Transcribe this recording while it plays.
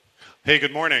Hey,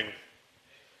 good morning.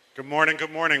 Good morning,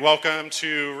 good morning. Welcome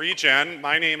to Regen.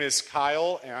 My name is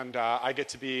Kyle, and I get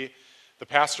to be the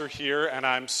pastor here, and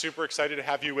I'm super excited to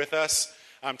have you with us.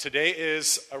 Today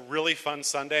is a really fun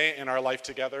Sunday in our life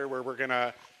together where we're going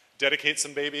to dedicate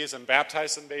some babies and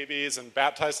baptize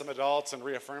some adults and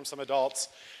reaffirm some adults.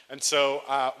 And so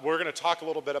we're going to talk a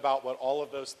little bit about what all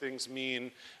of those things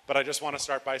mean, but I just want to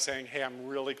start by saying, hey, I'm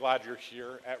really glad you're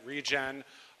here at Regen.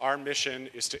 Our mission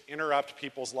is to interrupt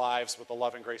people's lives with the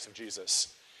love and grace of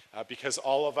Jesus. Because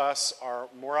all of us are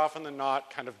more often than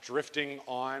not kind of drifting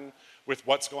on with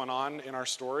what's going on in our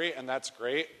story, and that's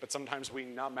great, but sometimes we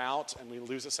numb out and we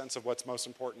lose a sense of what's most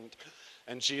important.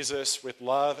 And Jesus, with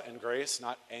love and grace,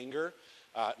 not anger,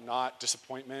 not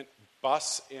disappointment,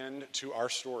 busts into our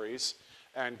stories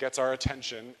and gets our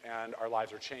attention, and our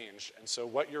lives are changed. And so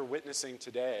what you're witnessing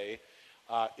today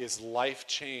is life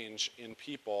change in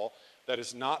people. That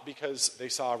is not because they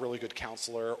saw a really good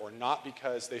counselor or not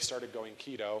because they started going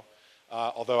keto,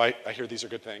 although I hear these are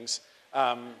good things.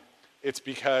 It's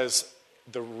because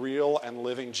the real and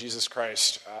living Jesus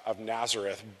Christ of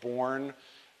Nazareth, born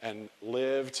and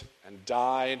lived and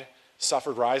died,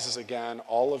 suffered, rises again,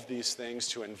 all of these things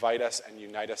to invite us and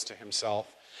unite us to himself.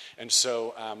 And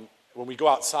so when we go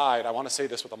outside, I want to say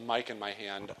this with a mic in my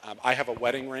hand. I have a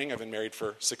wedding ring. I've been married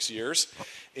for 6 years.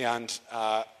 And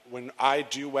when I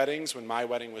do weddings, when my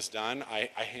wedding was done, I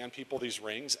hand people these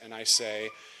rings and I say,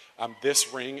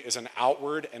 this ring is an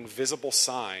outward and visible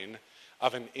sign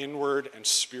of an inward and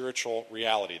spiritual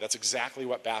reality. That's exactly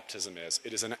what baptism is.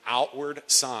 It is an outward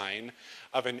sign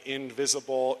of an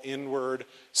invisible, inward,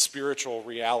 spiritual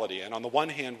reality. And on the one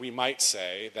hand, we might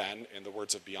say then, in the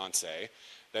words of Beyonce,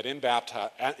 that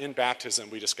in baptism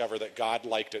we discover that God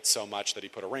liked it so much that he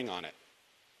put a ring on it.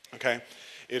 Okay?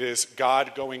 It is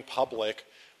God going public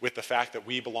with the fact that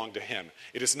we belong to him.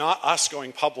 It is not us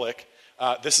going public.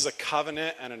 This is a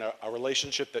covenant and a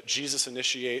relationship that Jesus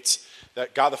initiates,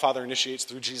 that God the Father initiates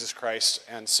through Jesus Christ.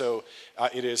 And so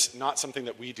it is not something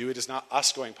that we do. It is not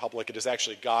us going public. It is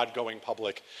actually God going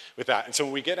public with that. And so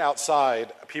when we get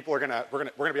outside, people are we're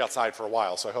gonna be outside for a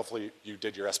while. So hopefully you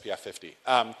did your SPF 50.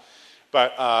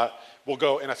 But we'll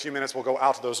go in a few minutes. We'll go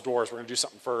out to those doors. We're going to do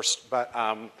something first. But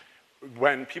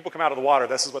when people come out of the water,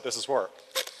 this is what this is for.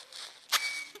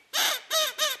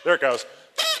 There it goes.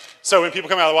 So when people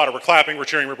come out of the water, we're clapping, we're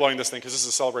cheering, we're blowing this thing because this is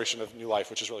a celebration of new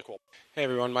life, which is really cool. Hey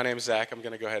everyone, my name is Zach. I'm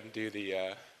going to go ahead and do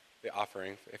the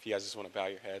offering. If you guys just want to bow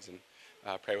your heads and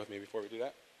pray with me before we do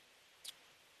that.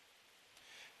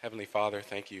 Heavenly Father,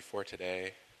 thank you for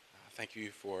today. Thank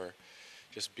you for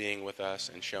just being with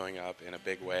us and showing up in a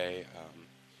big way,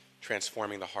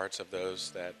 transforming the hearts of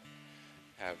those that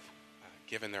have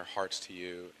given their hearts to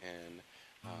you in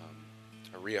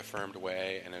a reaffirmed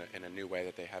way and in a new way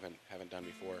that they haven't done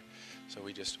before. So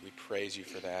we praise you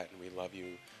for that, and we love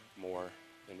you more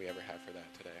than we ever have for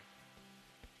that today.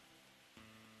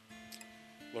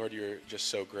 Lord, you're just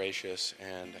so gracious,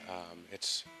 and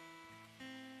it's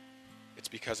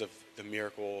because of the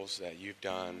miracles that you've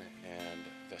done and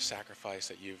the sacrifice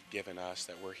that you've given us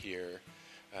that we're here.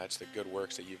 It's the good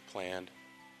works that you've planned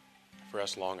for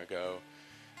us long ago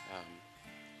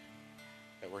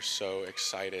that we're so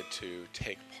excited to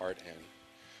take part in.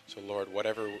 So Lord,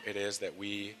 whatever it is that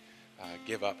we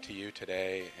give up to you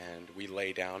today and we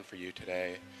lay down for you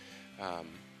today,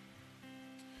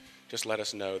 just let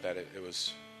us know that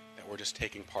that we're just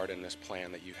taking part in this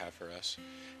plan that you have for us,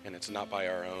 and it's not by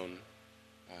our own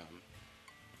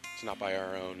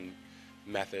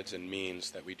methods and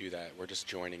means that we do that. We're just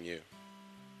joining you.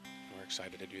 We're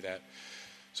excited to do that.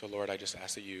 So Lord, I just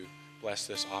ask that you bless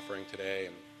this offering today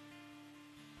and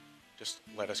just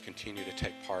let us continue to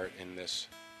take part in this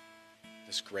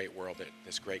great world,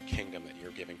 this great kingdom that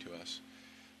you're giving to us.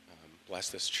 Bless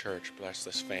this church, bless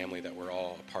this family that we're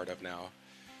all a part of now.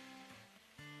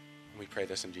 We pray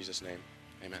this in Jesus' name.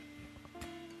 Amen.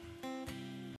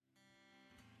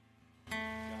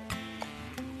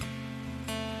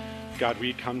 God,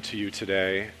 we come to you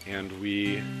today and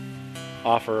we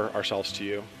offer ourselves to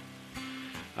you.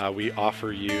 We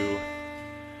offer you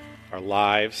our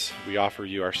lives, we offer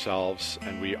you ourselves,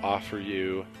 and we offer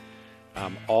you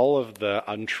all of the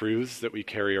untruths that we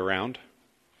carry around.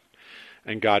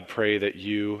 And God, pray that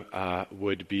you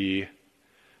would be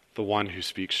the one who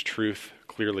speaks truth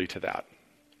clearly to that.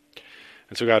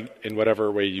 And so God, in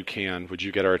whatever way you can, would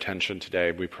you get our attention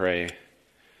today, we pray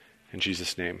in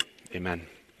Jesus' name. Amen.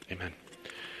 Amen.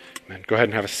 Amen. Go ahead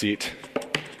and have a seat.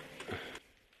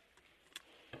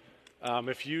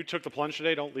 If you took the plunge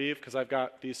today, don't leave, because I've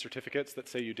got these certificates that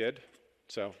say you did.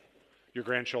 So your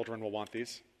grandchildren will want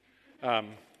these.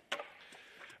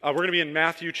 We're going to be in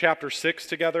Matthew chapter 6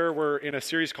 together. We're in a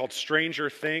series called Stranger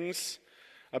Things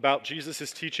about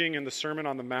Jesus' teaching in the Sermon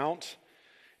on the Mount.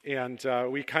 And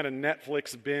we kind of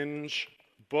Netflix binge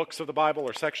books of the Bible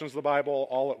or sections of the Bible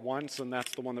all at once, and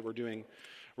that's the one that we're doing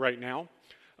right now.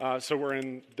 So we're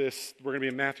going to be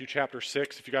in Matthew chapter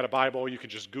 6. If you got a Bible, you can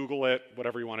just Google it,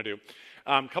 whatever you want to do.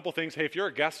 Couple things. Hey, if you're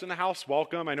a guest in the house,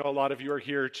 welcome. I know a lot of you are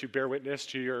here to bear witness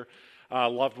to your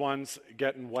loved ones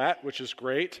getting wet, which is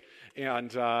great.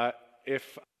 And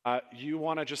if you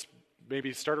want to just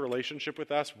maybe start a relationship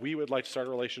with us, we would like to start a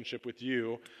relationship with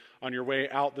you. On your way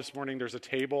out this morning, there's a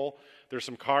table. There's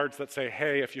some cards that say,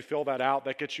 hey, if you fill that out,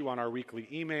 that gets you on our weekly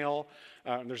email.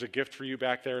 And there's a gift for you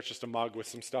back there. It's just a mug with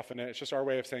some stuff in it. It's just our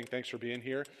way of saying thanks for being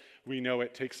here. We know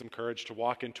it takes some courage to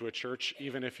walk into a church,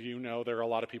 even if you know there are a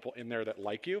lot of people in there that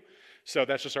like you. So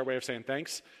that's just our way of saying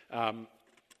thanks.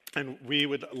 And we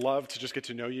would love to just get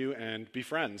to know you and be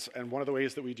friends. And one of the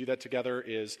ways that we do that together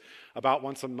is about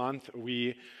once a month,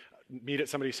 we meet at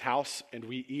somebody's house and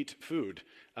we eat food.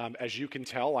 As you can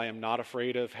tell, I am not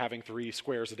afraid of having 3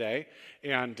 squares a day.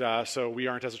 And so we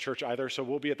aren't as a church either. So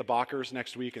we'll be at the Bachers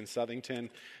next week in Southington.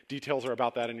 Details are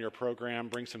about that in your program.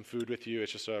 Bring some food with you.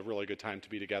 It's just a really good time to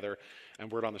be together. And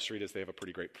word on the street is they have a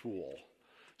pretty great pool.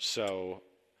 So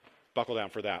buckle down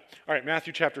for that. All right,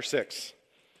 Matthew chapter 6.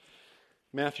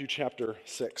 Matthew chapter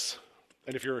 6.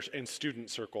 And if you're in student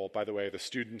circle, by the way, the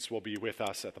students will be with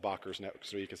us at the Bachers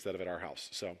next week instead of at our house.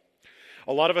 So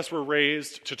a lot of us were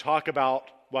raised to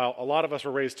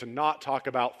not talk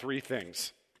about 3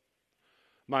 things: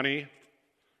 money,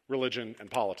 religion,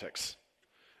 and politics.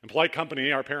 In polite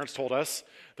company, our parents told us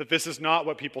that this is not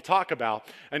what people talk about.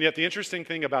 And yet the interesting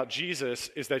thing about Jesus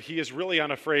is that he is really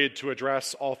unafraid to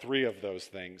address all 3 of those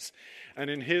things. And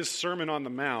in his Sermon on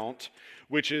the Mount,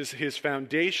 which is his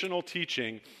foundational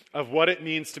teaching of what it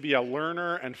means to be a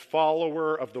learner and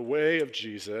follower of the way of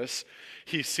Jesus,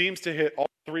 he seems to hit all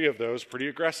 3 of those pretty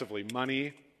aggressively: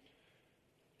 money,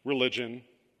 religion,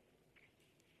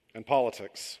 and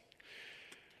politics.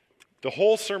 The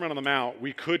whole Sermon on the Mount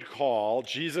we could call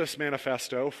Jesus'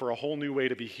 manifesto for a whole new way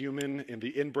to be human in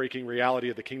the inbreaking reality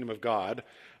of the kingdom of God.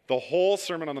 The whole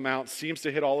Sermon on the Mount seems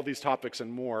to hit all of these topics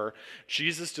and more.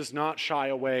 Jesus does not shy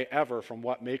away ever from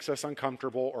what makes us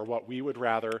uncomfortable or what we would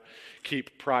rather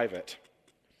keep private.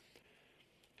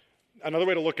 Another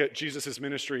way to look at Jesus'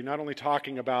 ministry, not only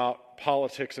talking about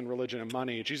politics and religion and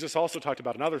money, Jesus also talked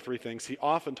about another 3 things. He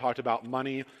often talked about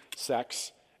money,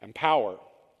 sex, and power.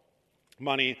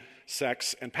 Money,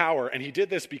 sex, and power. And he did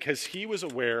this because he was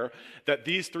aware that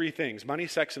these 3 things, money,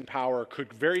 sex, and power,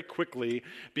 could very quickly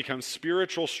become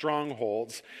spiritual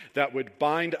strongholds that would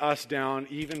bind us down,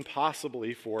 even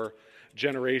possibly for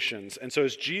generations. And so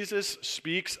as Jesus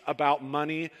speaks about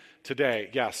money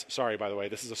today, yes, sorry, by the way,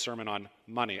 this is a sermon on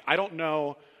money. I don't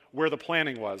know where the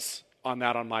planning was on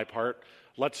that on my part.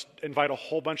 Let's invite a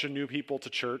whole bunch of new people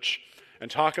to church and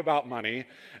talk about money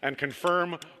and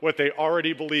confirm what they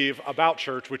already believe about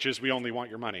church, which is we only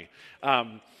want your money.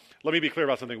 Let me be clear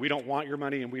about something. We don't want your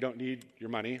money and we don't need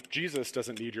your money. Jesus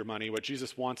doesn't need your money. What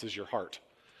Jesus wants is your heart.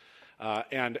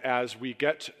 And as we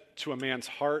get to a man's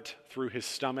heart through his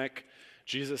stomach,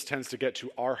 Jesus tends to get to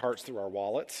our hearts through our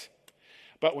wallets.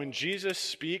 But when Jesus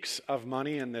speaks of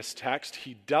money in this text,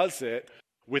 he does it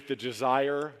with the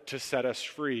desire to set us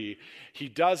free. He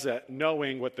does it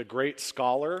knowing what the great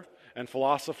scholar and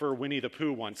philosopher Winnie the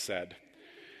Pooh once said,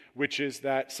 which is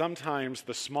that sometimes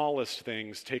the smallest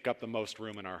things take up the most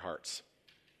room in our hearts.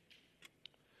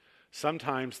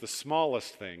 Sometimes the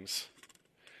smallest things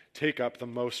take up the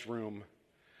most room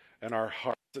in our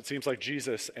hearts. It seems like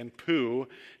Jesus and Pooh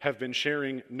have been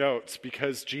sharing notes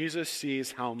because Jesus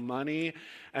sees how money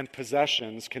and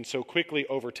possessions can so quickly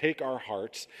overtake our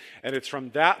hearts. And it's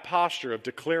from that posture of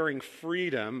declaring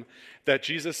freedom that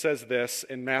Jesus says this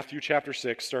in Matthew chapter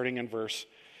 6, starting in verse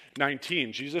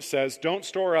 19. Jesus says, "Don't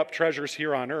store up treasures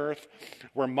here on earth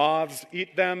where moths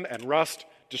eat them and rust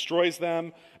destroys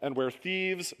them, and where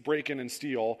thieves break in and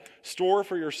steal. Store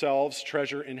for yourselves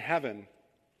treasure in heaven,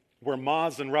 where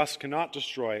moths and rust cannot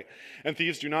destroy, and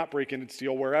thieves do not break in and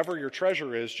steal. Wherever your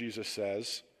treasure is," Jesus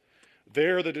says,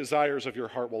 "there the desires of your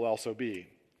heart will also be."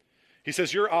 He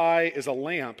says, your eye is a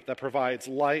lamp that provides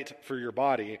light for your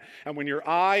body. And when your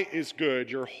eye is good,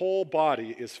 your whole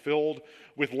body is filled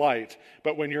with light.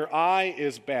 But when your eye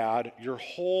is bad, your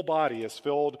whole body is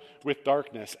filled with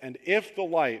darkness. And if the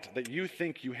light that you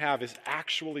think you have is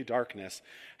actually darkness,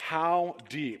 how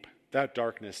deep that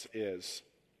darkness is.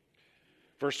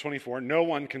 Verse 24, no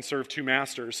one can serve 2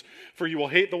 masters, for you will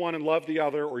hate the one and love the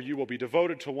other, or you will be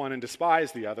devoted to one and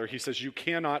despise the other. He says you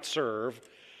cannot serve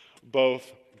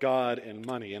both God and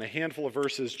money. In a handful of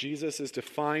verses, Jesus is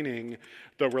defining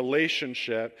the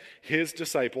relationship his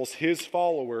disciples, his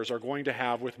followers, are going to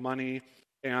have with money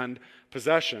and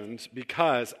possessions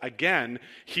because, again,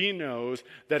 he knows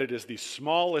that it is the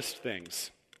smallest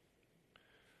things,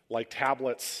 like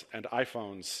tablets and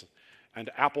iPhones and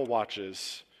Apple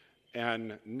Watches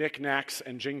and knickknacks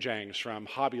and jing-jangs from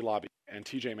Hobby Lobby and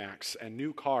TJ Maxx and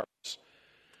new cars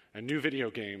and new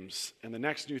video games and the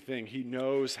next new thing. He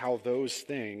knows how those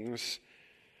things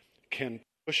can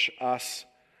push us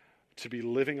to be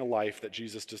living a life that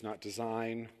Jesus does not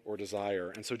design or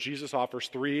desire. And so Jesus offers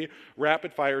 3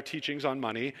 rapid-fire teachings on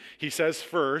money. He says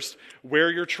first,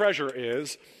 where your treasure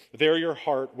is, there your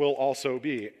heart will also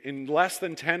be. In less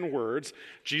than 10 words,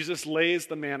 Jesus lays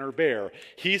the manner bare.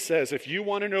 He says, if you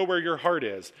want to know where your heart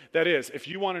is, that is, if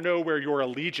you want to know where your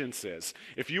allegiance is,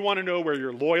 if you want to know where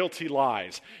your loyalty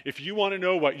lies, if you want to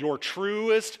know what your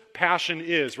truest passion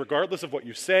is, regardless of what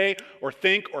you say or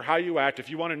think or how you act, if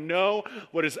you want to know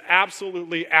what is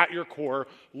absolutely at your core,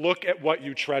 look at what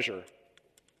you treasure.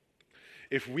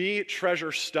 If we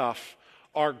treasure stuff,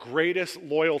 our greatest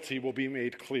loyalty will be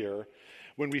made clear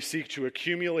when we seek to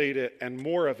accumulate it and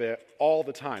more of it all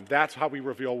the time. That's how we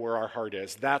reveal where our heart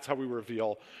is. That's how we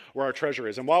reveal where our treasure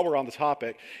is. And while we're on the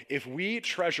topic, if we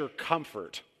treasure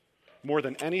comfort more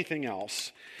than anything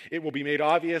else, it will be made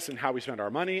obvious in how we spend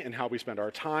our money and how we spend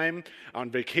our time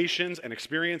on vacations and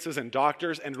experiences and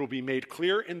doctors, and it will be made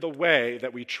clear in the way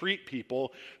that we treat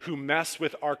people who mess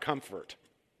with our comfort,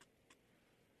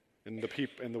 in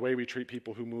the way we treat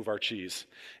people who move our cheese.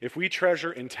 If we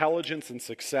treasure intelligence and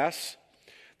success,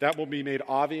 that will be made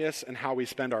obvious in how we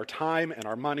spend our time and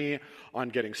our money on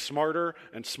getting smarter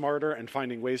and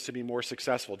finding ways to be more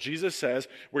successful. Jesus says,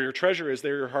 where your treasure is,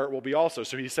 there your heart will be also.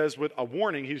 So he says with a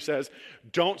warning, he says,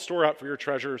 don't store up for your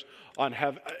treasures on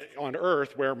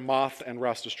earth where moth and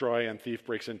rust destroy and thief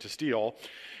breaks in to steal.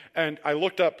 And I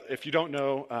looked up, if you don't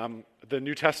know, the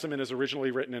New Testament is originally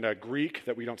written in a Greek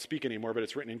that we don't speak anymore, but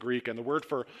it's written in Greek. And the word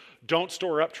for don't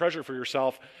store up treasure for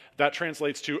yourself, that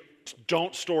translates to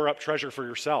don't store up treasure for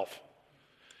yourself.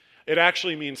 It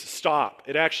actually means stop.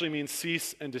 It actually means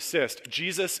cease and desist.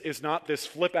 Jesus is not this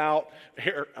flip out,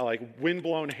 like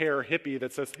windblown hair hippie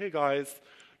that says, hey guys,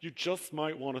 you just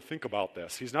might want to think about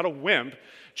this. He's not a wimp.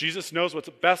 Jesus knows what's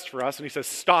best for us, and he says,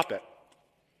 stop it.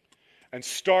 And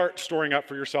start storing up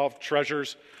for yourself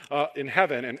treasures in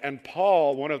heaven. And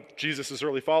Paul, one of Jesus'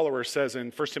 early followers, says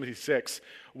in 1 Timothy 6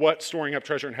 what storing up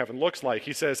treasure in heaven looks like.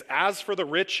 He says, as for the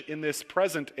rich in this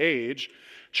present age,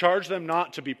 charge them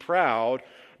not to be proud,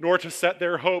 nor to set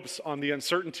their hopes on the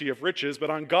uncertainty of riches, but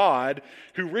on God,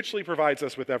 who richly provides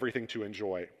us with everything to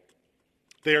enjoy.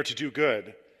 They are to do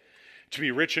good, to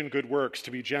be rich in good works,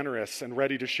 to be generous and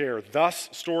ready to share, thus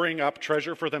storing up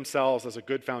treasure for themselves as a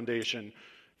good foundation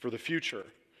for the future,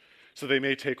 so they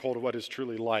may take hold of what is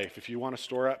truly life. If you want to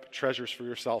store up treasures for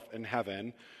yourself in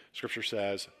heaven, Scripture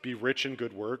says, be rich in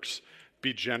good works,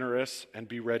 be generous, and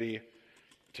be ready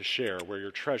to share. Where your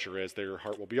treasure is, there your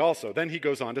heart will be also. Then he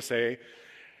goes on to say,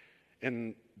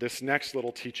 in this next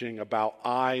little teaching about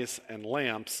eyes and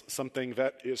lamps, something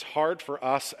that is hard for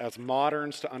us as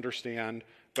moderns to understand,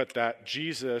 but that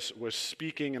Jesus was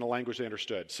speaking in a language they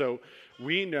understood. So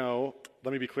we know,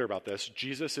 let me be clear about this,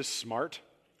 Jesus is smart.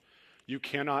 You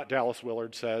cannot, Dallas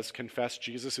Willard says, confess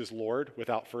Jesus is Lord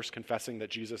without first confessing that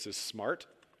Jesus is smart.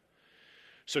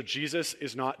 So Jesus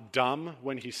is not dumb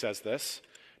when he says this,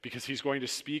 because he's going to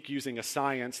speak using a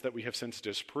science that we have since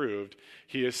disproved.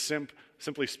 He is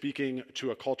simply speaking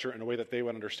to a culture in a way that they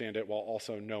would understand it while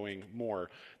also knowing more.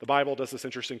 The Bible does this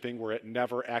interesting thing where it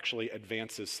never actually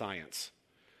advances science.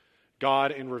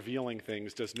 God, in revealing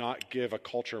things, does not give a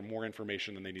culture more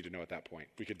information than they need to know at that point.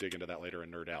 We could dig into that later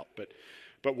and nerd out.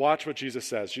 But watch what Jesus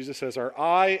says. Jesus says, our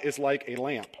eye is like a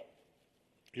lamp.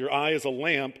 Your eye is a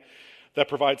lamp that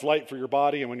provides light for your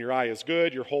body, and when your eye is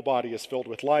good, your whole body is filled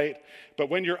with light.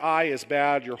 But when your eye is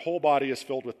bad, your whole body is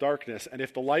filled with darkness. And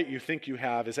if the light you think you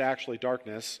have is actually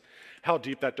darkness, how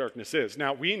deep that darkness is.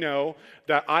 Now, we know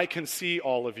that I can see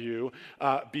all of you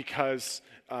because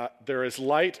there is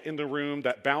light in the room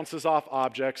that bounces off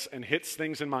objects and hits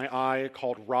things in my eye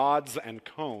called rods and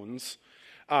cones,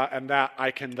 and that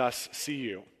I can thus see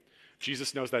you.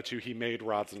 Jesus knows that too. He made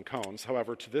rods and cones.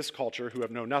 However, to this culture who have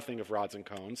known nothing of rods and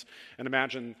cones, and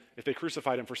imagine if they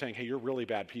crucified him for saying, hey, you're really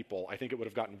bad people, I think it would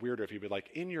have gotten weirder if he'd be like,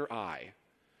 in your eye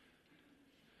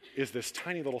is this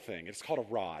tiny little thing. It's called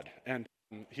a rod. And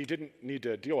he didn't need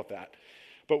to deal with that.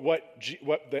 But what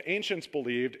the ancients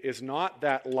believed is not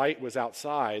that light was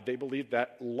outside. They believed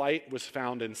that light was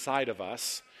found inside of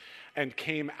us, and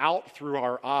came out through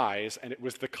our eyes, and it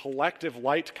was the collective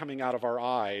light coming out of our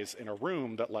eyes in a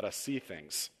room that let us see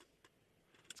things.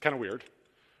 It's kind of weird,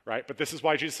 right? But this is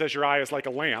why Jesus says your eye is like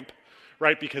a lamp,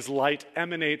 right? Because light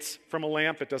emanates from a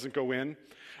lamp, it doesn't go in.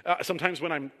 Sometimes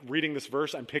when I'm reading this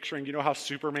verse, I'm picturing, you know how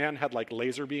Superman had like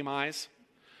laser beam eyes?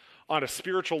 On a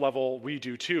spiritual level, we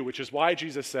do too, which is why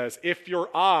Jesus says, if your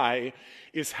eye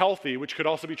is healthy, which could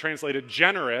also be translated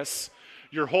generous,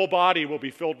 your whole body will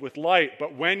be filled with light.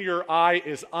 But when your eye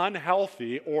is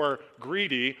unhealthy or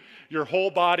greedy, your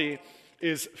whole body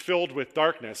is filled with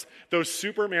darkness. Those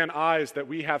Superman eyes that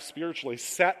we have spiritually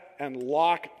set and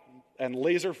lock and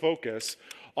laser focus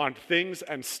on things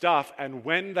and stuff, and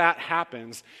when that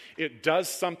happens, it does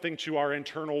something to our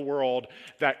internal world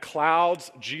that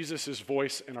clouds Jesus'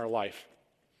 voice in our life,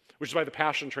 which is why the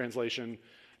Passion Translation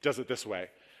does it this way.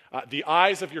 The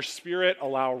eyes of your spirit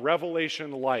allow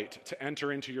revelation light to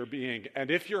enter into your being,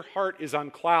 and if your heart is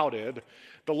unclouded,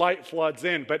 the light floods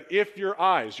in. But if your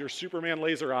eyes, your Superman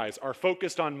laser eyes, are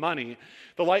focused on money,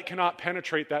 the light cannot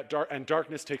penetrate that and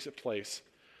darkness takes its place.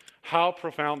 How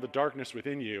profound the darkness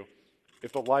within you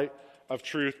if the light of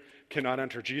truth cannot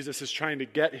enter. Jesus is trying to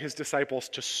get his disciples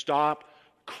to stop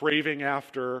craving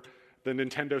after the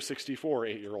Nintendo 64,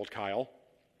 8-year-old Kyle,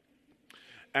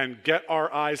 and get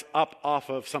our eyes up off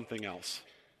of something else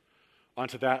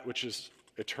onto that which is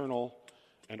eternal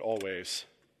and always.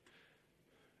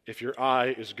 If your eye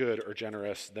is good or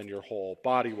generous, then your whole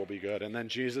body will be good. And then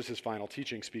Jesus' final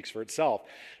teaching speaks for itself.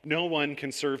 No one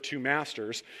can serve two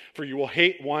masters, for you will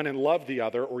hate one and love the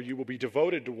other, or you will be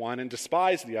devoted to one and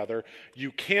despise the other.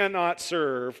 You cannot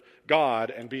serve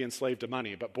God and be enslaved to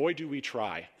money. But boy, do we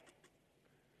try.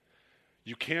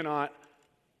 You cannot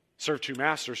serve two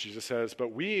masters, Jesus says,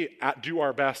 but we do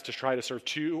our best to try to serve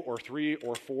 2 or 3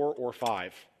 or 4 or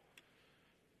 5.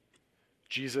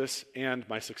 Jesus and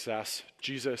my success,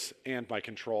 Jesus and my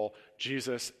control,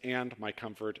 Jesus and my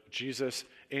comfort, Jesus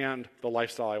and the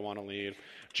lifestyle I want to lead,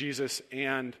 Jesus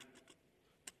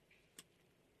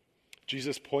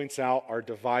points out our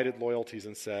divided loyalties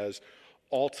and says,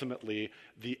 ultimately,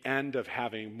 the end of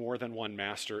having more than one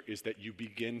master is that you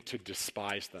begin to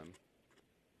despise them.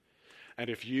 And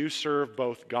if you serve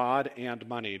both God and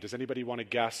money, does anybody want to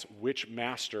guess which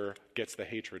master gets the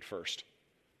hatred first?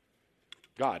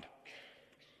 God.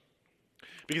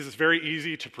 Because it's very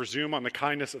easy to presume on the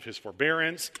kindness of his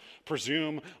forbearance,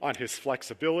 presume on his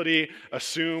flexibility,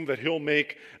 assume that he'll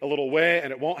make a little way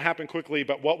and it won't happen quickly,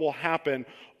 but what will happen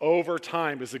over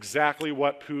time is exactly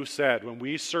what Pooh said. When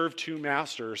we serve two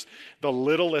masters, the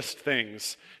littlest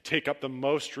things take up the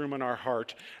most room in our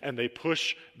heart and they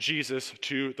push Jesus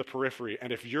to the periphery.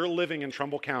 And if you're living in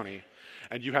Trumbull County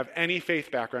and you have any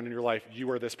faith background in your life,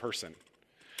 you are this person.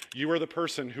 You are the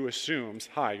person who assumes,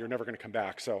 hi, you're never going to come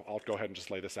back, so I'll go ahead and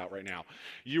just lay this out right now.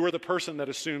 You are the person that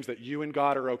assumes that you and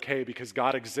God are okay because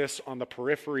God exists on the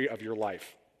periphery of your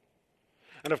life.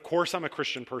 And of course I'm a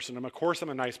Christian person, and of course I'm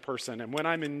a nice person, and when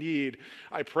I'm in need,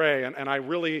 I pray, and I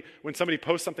really, when somebody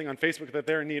posts something on Facebook that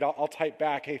they're in need, I'll type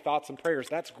back, hey, thoughts and prayers,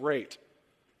 that's great.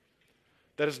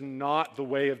 That is not the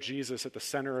way of Jesus at the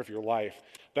center of your life.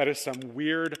 That is some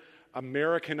weird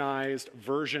Americanized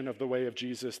version of the way of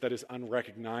Jesus that is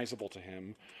unrecognizable to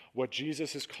him. What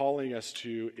Jesus is calling us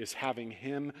to is having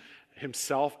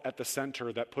himself at the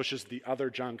center that pushes the other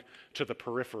junk to the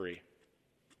periphery.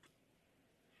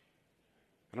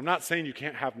 And I'm not saying you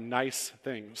can't have nice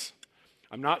things.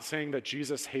 I'm not saying that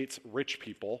Jesus hates rich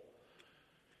people.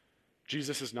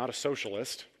 Jesus is not a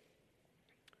socialist.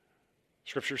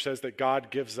 Scripture says that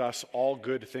God gives us all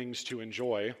good things to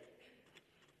enjoy,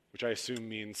 which I assume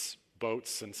means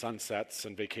boats and sunsets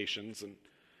and vacations,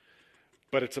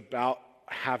 but it's about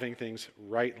having things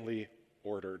rightly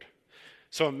ordered.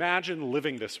 So imagine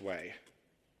living this way.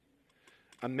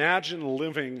 Imagine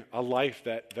living a life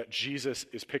that Jesus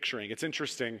is picturing. It's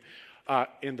interesting,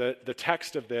 in the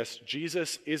text of this,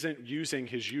 Jesus isn't using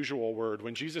his usual word.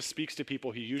 When Jesus speaks to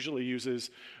people, he usually uses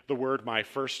the word my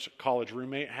first college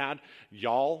roommate had,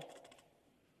 y'all.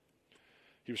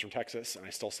 He was from Texas, and I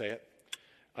still say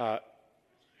it.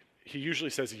 He usually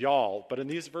says y'all, but in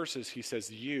these verses he says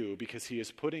you because he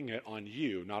is putting it on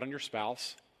you, not on your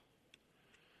spouse,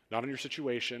 not on your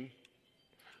situation,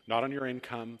 not on your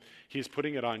income. He is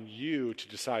putting it on you to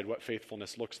decide what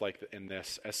faithfulness looks like in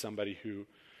this as somebody who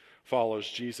follows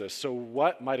Jesus. So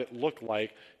what might it look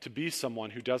like to be someone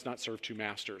who does not serve two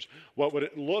masters? What would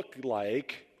it look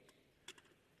like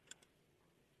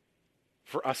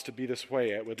for us to be this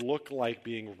way? It would look like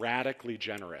being radically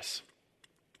generous.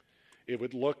 It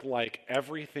would look like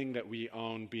everything that we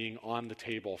own being on the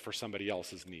table for somebody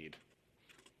else's need.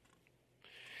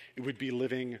 It would be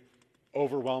living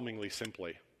overwhelmingly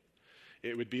simply.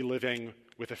 It would be living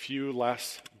with a few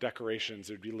less decorations.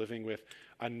 It would be living with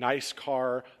a nice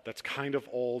car that's kind of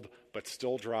old but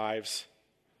still drives,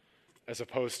 as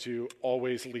opposed to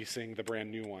always leasing the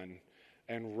brand new one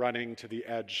and running to the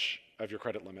edge of your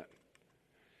credit limit.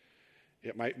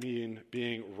 It might mean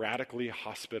being radically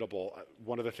hospitable.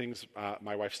 One of the things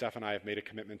my wife Steph and I have made a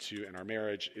commitment to in our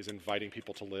marriage is inviting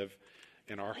people to live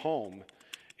in our home.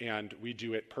 And we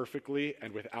do it perfectly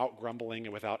and without grumbling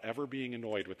and without ever being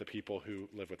annoyed with the people who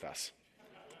live with us.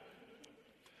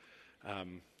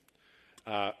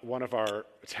 One of our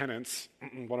tenants,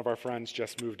 one of our friends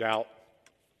just moved out.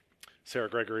 Sarah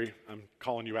Gregory, I'm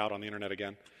calling you out on the internet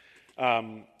again.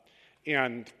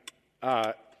 And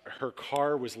her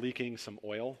car was leaking some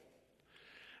oil.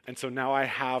 And so now I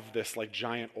have this like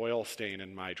giant oil stain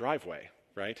in my driveway,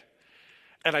 right?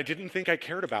 And I didn't think I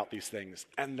cared about these things.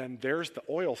 And then there's the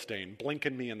oil stain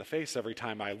blinking me in the face every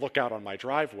time I look out on my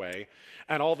driveway.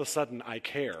 And all of a sudden I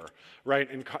care, right?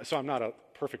 And so I'm not a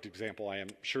perfect example. I am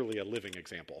surely a living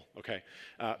example, okay?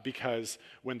 Because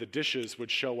when the dishes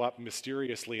would show up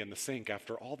mysteriously in the sink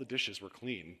after all the dishes were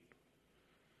clean,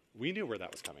 we knew where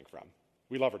that was coming from.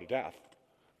 We love her to death.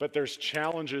 But there's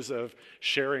challenges of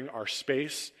sharing our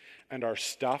space and our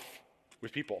stuff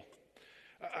with people.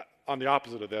 On the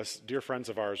opposite of this, dear friends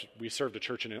of ours, we served a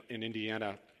church in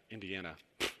Indiana.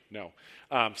 No.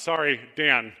 Sorry,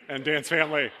 Dan and Dan's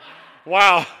family.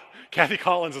 Wow. Kathy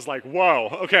Collins is like,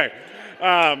 whoa. Okay.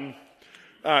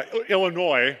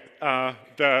 Illinois,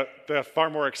 the far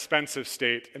more expensive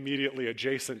state immediately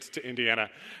adjacent to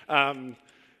Indiana, and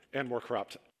more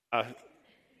corrupt.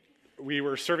 We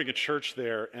were serving a church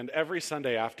there, and every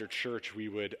Sunday after church, we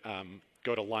would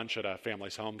go to lunch at a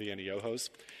family's home, the Aniojos.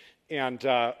 And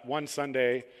one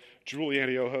Sunday, Julie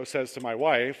Antiojo says to my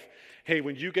wife, hey,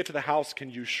 when you get to the house,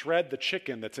 can you shred the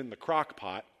chicken that's in the crock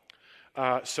pot?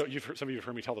 So some of you have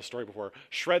heard me tell the story before.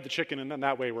 Shred the chicken, and then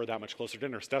that way we're that much closer to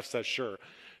dinner. Steph says, sure.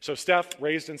 So Steph,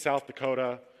 raised in South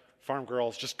Dakota, farm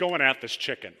girls, just going at this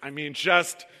chicken.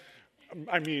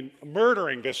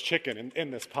 Murdering this chicken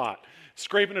in this pot,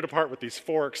 scraping it apart with these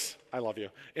forks. I love you.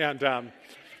 And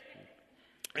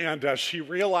she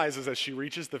realizes as she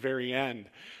reaches the very end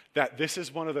that this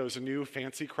is one of those new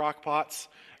fancy crock pots,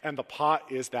 and the pot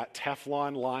is that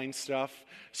Teflon line stuff,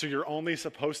 so you're only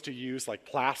supposed to use like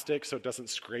plastic so it doesn't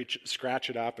scratch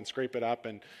it up and scrape it up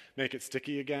and make it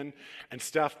sticky again. And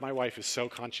Steph, my wife, is so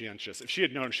conscientious. If she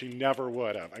had known, she never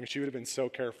would have. She would have been so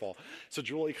careful. So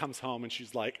Julie comes home and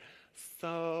she's like,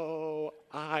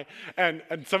 and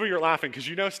some of you are laughing because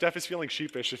you know Steph is feeling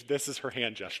sheepish if this is her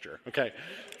hand gesture, okay?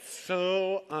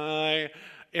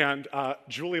 And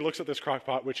Julie looks at this crock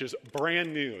pot, which is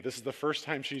brand new. This is the first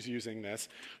time she's using this.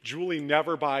 Julie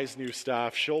never buys new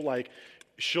stuff.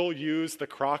 She'll use the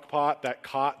crock pot that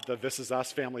caught the This Is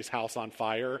Us family's house on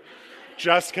fire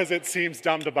just because it seems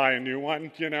dumb to buy a new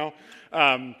one, you know?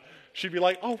 She'd be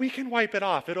like, oh, we can wipe it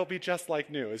off. It'll be just like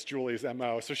new, is Julie's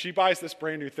MO. So she buys this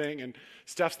brand new thing, and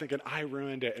Steph's thinking, I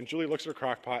ruined it. And Julie looks at her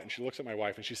crock pot, and she looks at my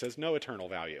wife, and she says, no eternal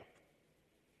value.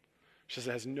 She says,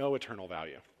 it has no eternal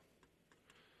value.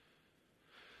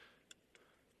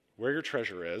 Where your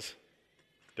treasure is,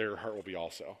 there your heart will be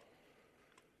also.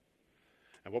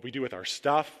 And what we do with our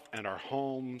stuff and our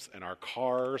homes and our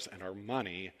cars and our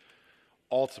money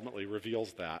ultimately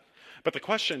reveals that. But the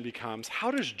question becomes,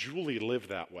 how does Julie live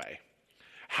that way?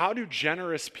 How do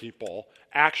generous people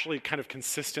actually kind of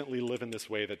consistently live in this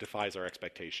way that defies our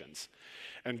expectations?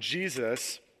 And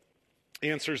Jesus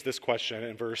answers this question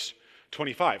in verse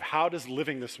 25. How does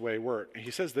living this way work? And he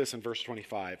says this in verse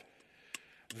 25.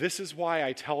 This is why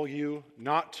I tell you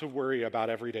not to worry about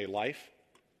everyday life,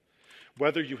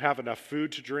 whether you have enough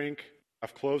food to drink,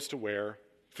 enough clothes to wear,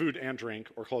 food and drink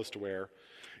or clothes to wear.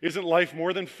 Isn't life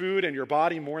more than food and your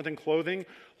body more than clothing?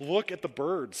 Look at the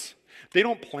birds. They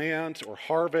don't plant or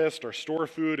harvest or store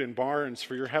food in barns,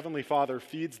 for your heavenly Father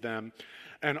feeds them.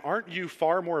 And aren't you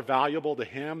far more valuable to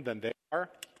him than they are?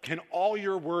 Can all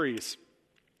your worries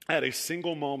add a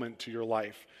single moment to your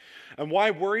life? And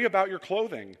why worry about your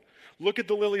clothing? Look at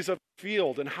the lilies of the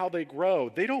field and how they grow.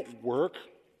 They don't work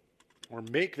or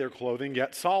make their clothing,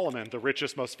 yet Solomon, the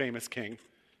richest, most famous king,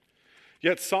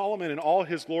 yet Solomon in all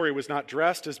his glory was not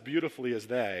dressed as beautifully as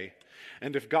they.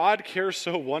 And if God cares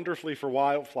so wonderfully for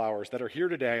wildflowers that are here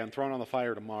today and thrown on the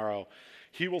fire tomorrow,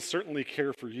 he will certainly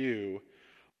care for you.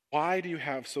 Why do you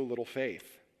have so little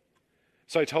faith?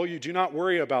 So I tell you, do not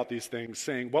worry about these things,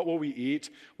 saying, what will we eat?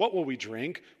 What will we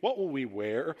drink? What will we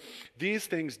wear? These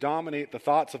things dominate the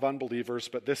thoughts of unbelievers,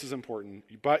 but this is important.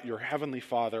 But your heavenly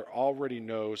Father already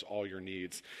knows all your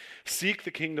needs. Seek the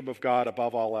kingdom of God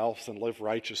above all else and live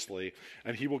righteously,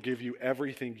 and he will give you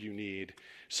everything you need.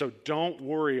 So don't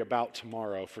worry about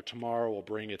tomorrow, for tomorrow will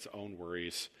bring its own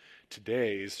worries.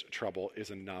 Today's trouble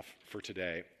is enough for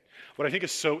today. What I think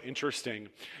is so interesting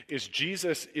is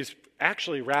Jesus is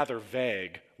actually rather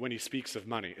vague when he speaks of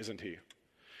money, isn't he?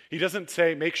 He doesn't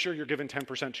say, make sure you're giving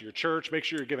 10% to your church, make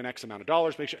sure you're giving X amount of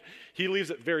dollars, make sure. He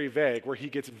leaves it very vague. Where he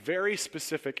gets very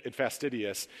specific and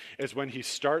fastidious is when he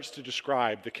starts to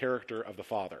describe the character of the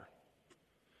Father.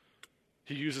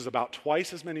 He uses about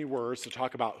twice as many words to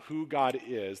talk about who God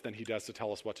is than he does to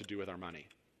tell us what to do with our money.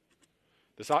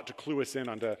 This ought to clue us in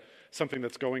onto something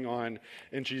that's going on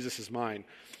in Jesus' mind.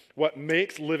 What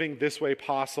makes living this way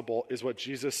possible is what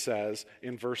Jesus says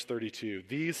in verse 32.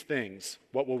 These things,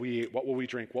 what will we eat, what will we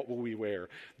drink, what will we wear?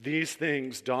 These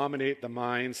things dominate the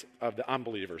minds of the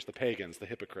unbelievers, the pagans, the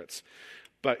hypocrites.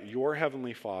 But your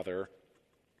heavenly Father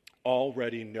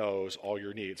already knows all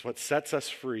your needs. What sets us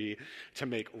free to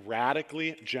make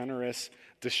radically generous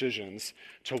decisions,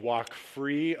 to walk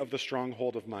free of the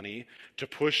stronghold of money, to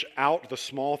push out the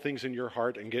small things in your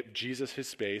heart and give Jesus his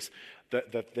space,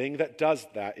 the thing that does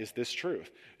that is this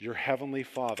truth. Your heavenly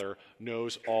Father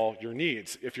knows all your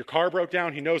needs. If your car broke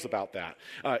down, he knows about that.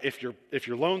 If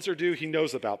your loans are due, he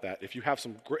knows about that. If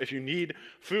you need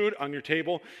food on your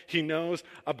table, he knows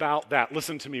about that.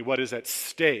 Listen to me, what is at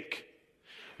stake?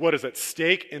 What is at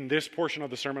stake in this portion of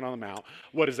the Sermon on the Mount?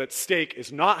 What is at stake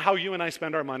is not how you and I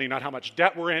spend our money, not how much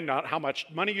debt we're in, not how much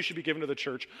money you should be given to the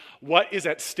church. What is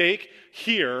at stake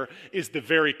here is the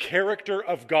very character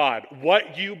of God.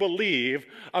 What you believe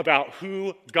about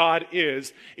who God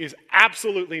is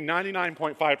absolutely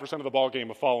 99.5% of the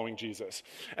ballgame of following Jesus.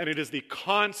 And it is the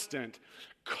constant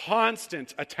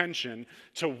attention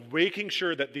to making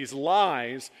sure that these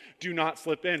lies do not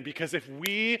slip in. Because if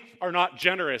we are not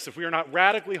generous, if we are not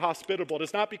radically hospitable, it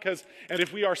is not because, and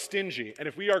if we are stingy, and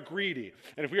if we are greedy,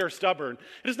 and if we are stubborn,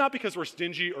 it is not because we're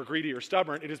stingy or greedy or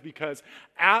stubborn. It is because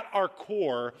at our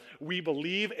core, we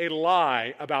believe a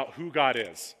lie about who God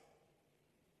is.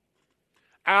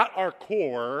 At our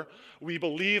core, we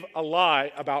believe a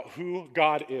lie about who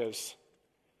God is.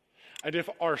 And if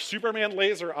our Superman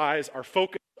laser eyes are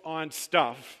focused on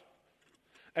stuff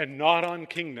and not on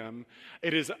kingdom,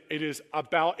 it is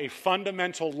about a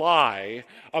fundamental lie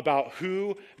about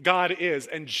who God is.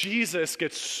 And Jesus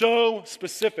gets so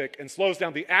specific and slows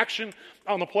down the action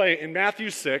on the play in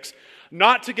Matthew 6,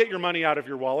 not to get your money out of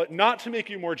your wallet, not to make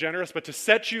you more generous, but to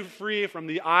set you free from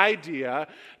the idea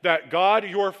that God,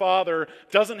 your Father,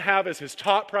 doesn't have as his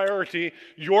top priority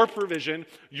your provision,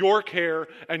 your care,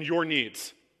 and your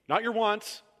needs. Not your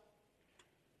wants,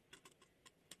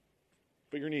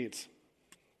 but your needs.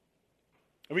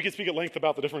 And we can speak at length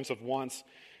about the difference of wants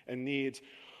and needs,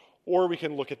 or we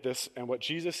can look at this, and what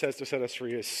Jesus says to set us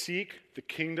free is seek the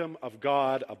kingdom of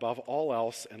God above all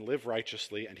else and live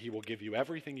righteously, and he will give you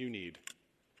everything you need.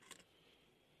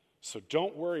 So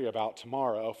don't worry about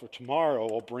tomorrow, for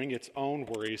tomorrow will bring its own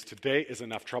worries. Today is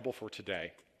enough trouble for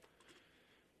today.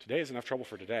 Today is enough trouble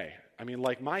for today. I mean,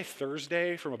 like my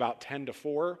Thursday from about 10 to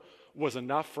 4 was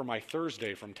enough for my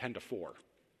Thursday from 10 to 4.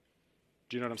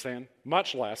 Do you know what I'm saying?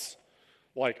 Much less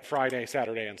like Friday,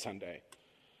 Saturday, and Sunday.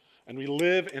 And we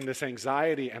live in this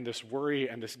anxiety and this worry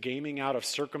and this gaming out of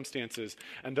circumstances.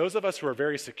 And those of us who are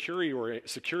very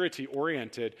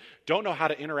security-oriented don't know how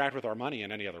to interact with our money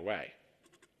in any other way.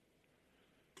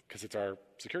 Because it's our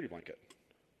security blanket.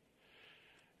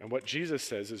 And what Jesus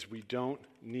says is we don't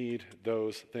need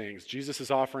those things. Jesus is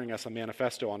offering us a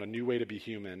manifesto on a new way to be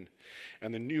human.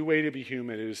 And the new way to be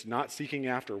human is not seeking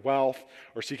after wealth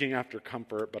or seeking after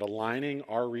comfort, but aligning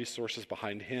our resources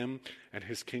behind him and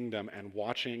his kingdom and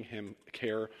watching him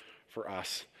care for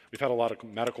us. We've had a lot of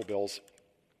medical bills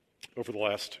over the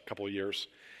last couple of years.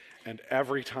 And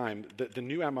every time, the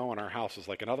new MO in our house is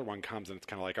like another one comes and it's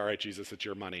kind of like, all right, Jesus, it's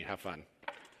your money. Have fun.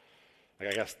 Like,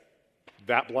 I guess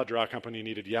that blood draw company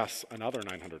needed, yes, another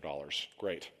 $900.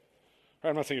 Great.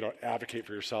 I'm not saying you don't advocate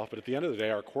for yourself, but at the end of the day,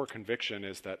 our core conviction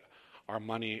is that our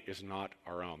money is not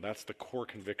our own. That's the core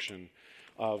conviction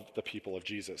of the people of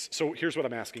Jesus. So here's what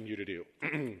I'm asking you to do.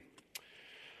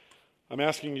 I've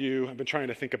been trying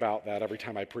to think about that every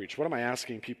time I preach. What am I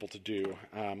asking people to do?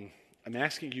 I'm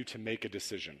asking you to make a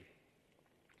decision.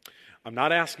 I'm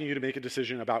not asking you to make a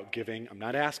decision about giving. I'm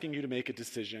not asking you to make a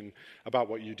decision about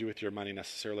what you do with your money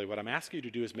necessarily. What I'm asking you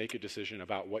to do is make a decision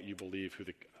about what you believe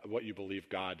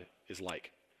God is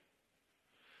like.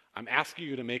 I'm asking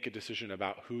you to make a decision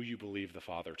about who you believe the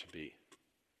Father to be.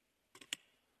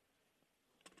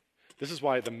 This is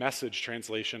why the Message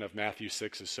translation of Matthew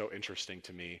 6 is so interesting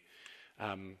to me.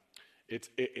 It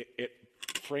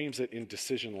frames it in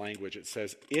decision language. It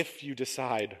says, if you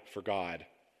decide for God,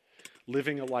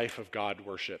 living a life of God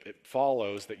worship, it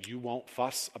follows that you won't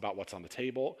fuss about what's on the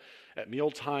table at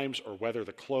meal times or whether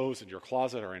the clothes in your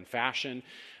closet are in fashion.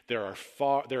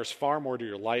 There's far more to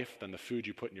your life than the food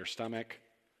you put in your stomach.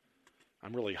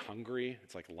 I'm really hungry.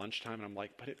 It's like lunchtime, and I'm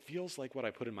like, but it feels like what I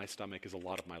put in my stomach is a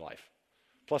lot of my life.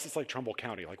 Plus, it's like Trumbull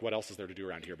County. Like, what else is there to do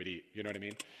around here but eat? You know what I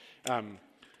mean?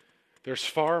 There's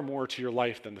far more to your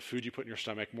life than the food you put in your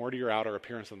stomach, more to your outer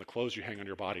appearance than the clothes you hang on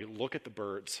your body. Look at the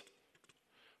birds.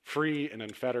 Free and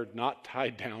unfettered, not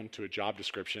tied down to a job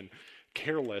description,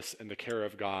 careless in the care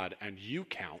of God, and you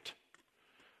count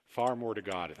far more to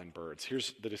God than birds.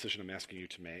 Here's the decision I'm asking you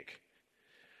to make.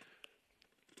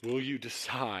 Will you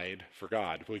decide for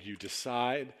God? Will you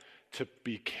decide to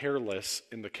be careless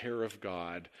in the care of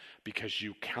God because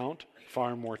you count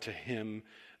far more to him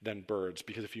than birds?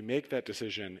 Because if you make that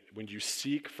decision, when you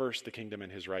seek first the kingdom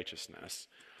and his righteousness,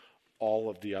 all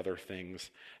of the other things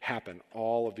happen.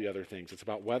 All of the other things. It's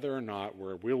about whether or not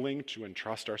we're willing to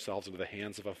entrust ourselves into the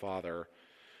hands of a Father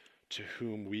to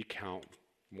whom we count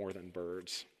more than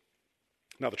birds.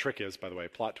 Now, the trick is, by the way,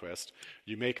 plot twist,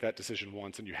 you make that decision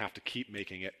once and you have to keep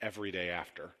making it every day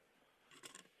after,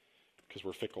 because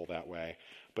we're fickle that way.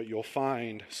 But you'll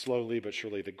find slowly but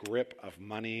surely the grip of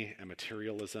money and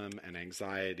materialism and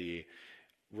anxiety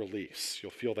release.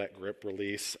 You'll feel that grip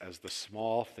release as the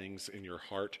small things in your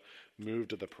heart move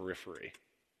to the periphery.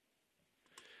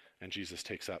 And Jesus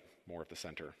takes up more of the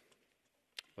center.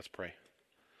 Let's pray.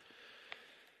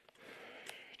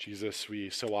 Jesus,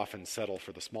 we so often settle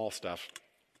for the small stuff,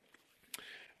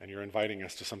 and you're inviting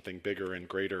us to something bigger and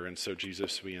greater. And so,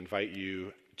 Jesus, we invite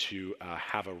you to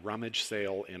have a rummage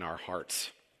sale in our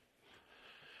hearts,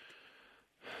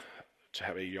 to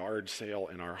have a yard sale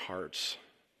in our hearts,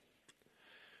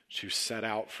 to set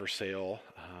out for sale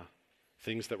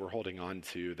things that we're holding on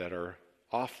to that are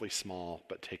awfully small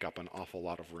but take up an awful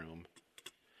lot of room,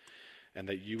 and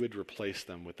that you would replace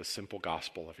them with the simple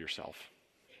gospel of yourself.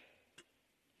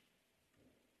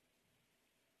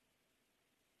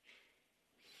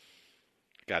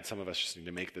 God, some of us just need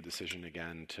to make the decision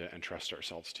again to entrust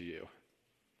ourselves to you.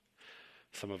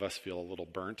 Some of us feel a little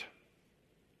burnt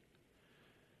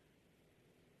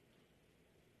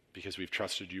because we've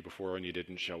trusted you before and you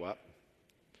didn't show up.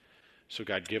 So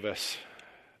God, give us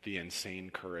the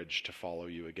insane courage to follow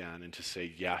you again and to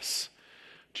say yes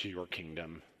to your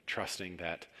kingdom, trusting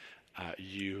that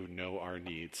you know our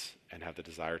needs and have the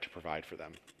desire to provide for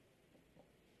them.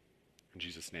 In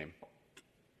Jesus' name,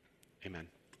 amen.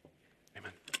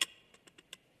 Amen.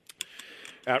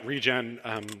 At Regen,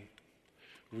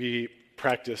 we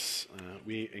practice,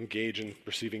 we engage in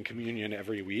receiving communion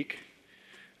every week.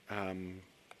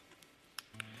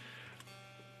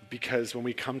 Because when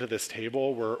we come to this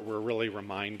table, we're really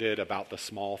reminded about the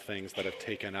small things that have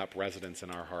taken up residence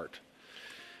in our heart.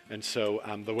 And so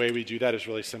the way we do that is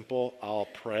really simple. I'll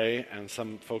pray, and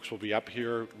some folks will be up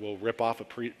here. We'll rip off a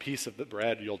piece of the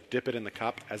bread. You'll dip it in the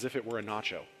cup as if it were a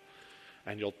nacho.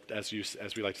 And you'll, as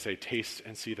we like to say, taste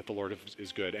and see that the Lord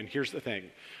is good. And here's the thing.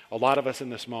 A lot of us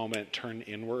in this moment turn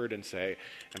inward and say,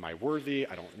 am I worthy?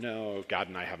 I don't know. God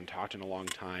and I haven't talked in a long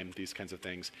time. These kinds of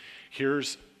things.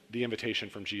 Here's the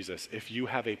invitation from Jesus. If you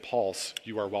have a pulse,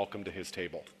 you are welcome to his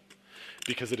table.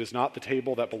 Because it is not the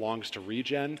table that belongs to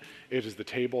Regen. It is the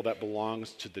table that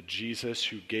belongs to the Jesus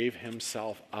who gave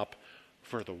himself up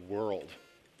for the world.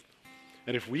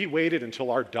 And if we waited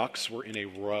until our ducks were in a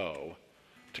row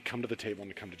to come to the table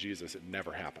and to come to Jesus, it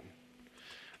never happened.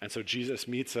 And so Jesus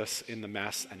meets us in the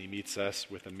mess, and he meets us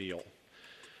with a meal.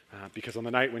 Because on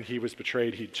the night when he was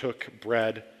betrayed, he took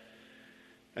bread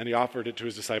and he offered it to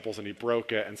his disciples, and he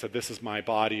broke it and said, "This is my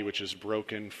body, which is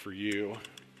broken for you."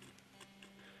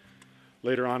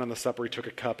 Later on in the supper, he took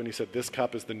a cup and he said, "This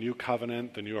cup is the new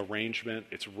covenant, the new arrangement.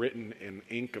 It's written in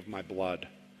ink of my blood,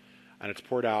 and it's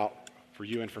poured out for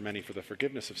you and for many for the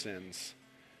forgiveness of sins."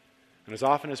 And as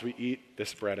often as we eat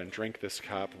this bread and drink this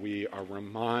cup, we are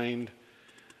reminded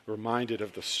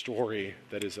of the story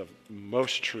that is of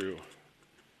most true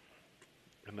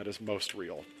and that is most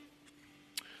real.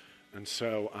 And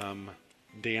so,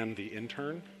 Dan, the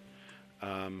intern,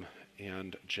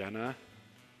 and Jenna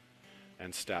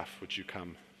and Steph, would you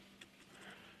come?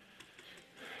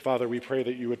 Father, we pray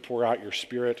that you would pour out your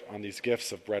Spirit on these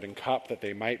gifts of bread and cup, that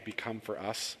they might become for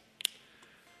us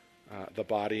the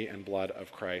body and blood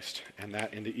of Christ, and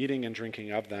that in the eating and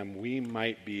drinking of them, we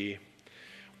might be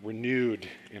renewed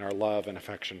in our love and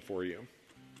affection for you.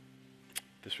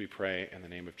 This we pray in the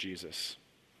name of Jesus,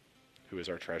 who is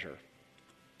our treasure.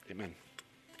 Amen.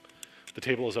 The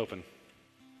table is open.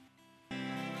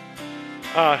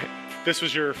 This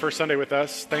was your first Sunday with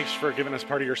us. Thanks for giving us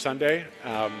part of your Sunday.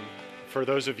 For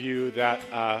those of you that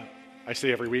I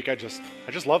see every week, I just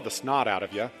love the snot out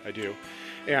of you. I do.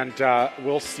 And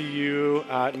we'll see you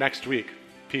next week.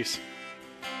 Peace.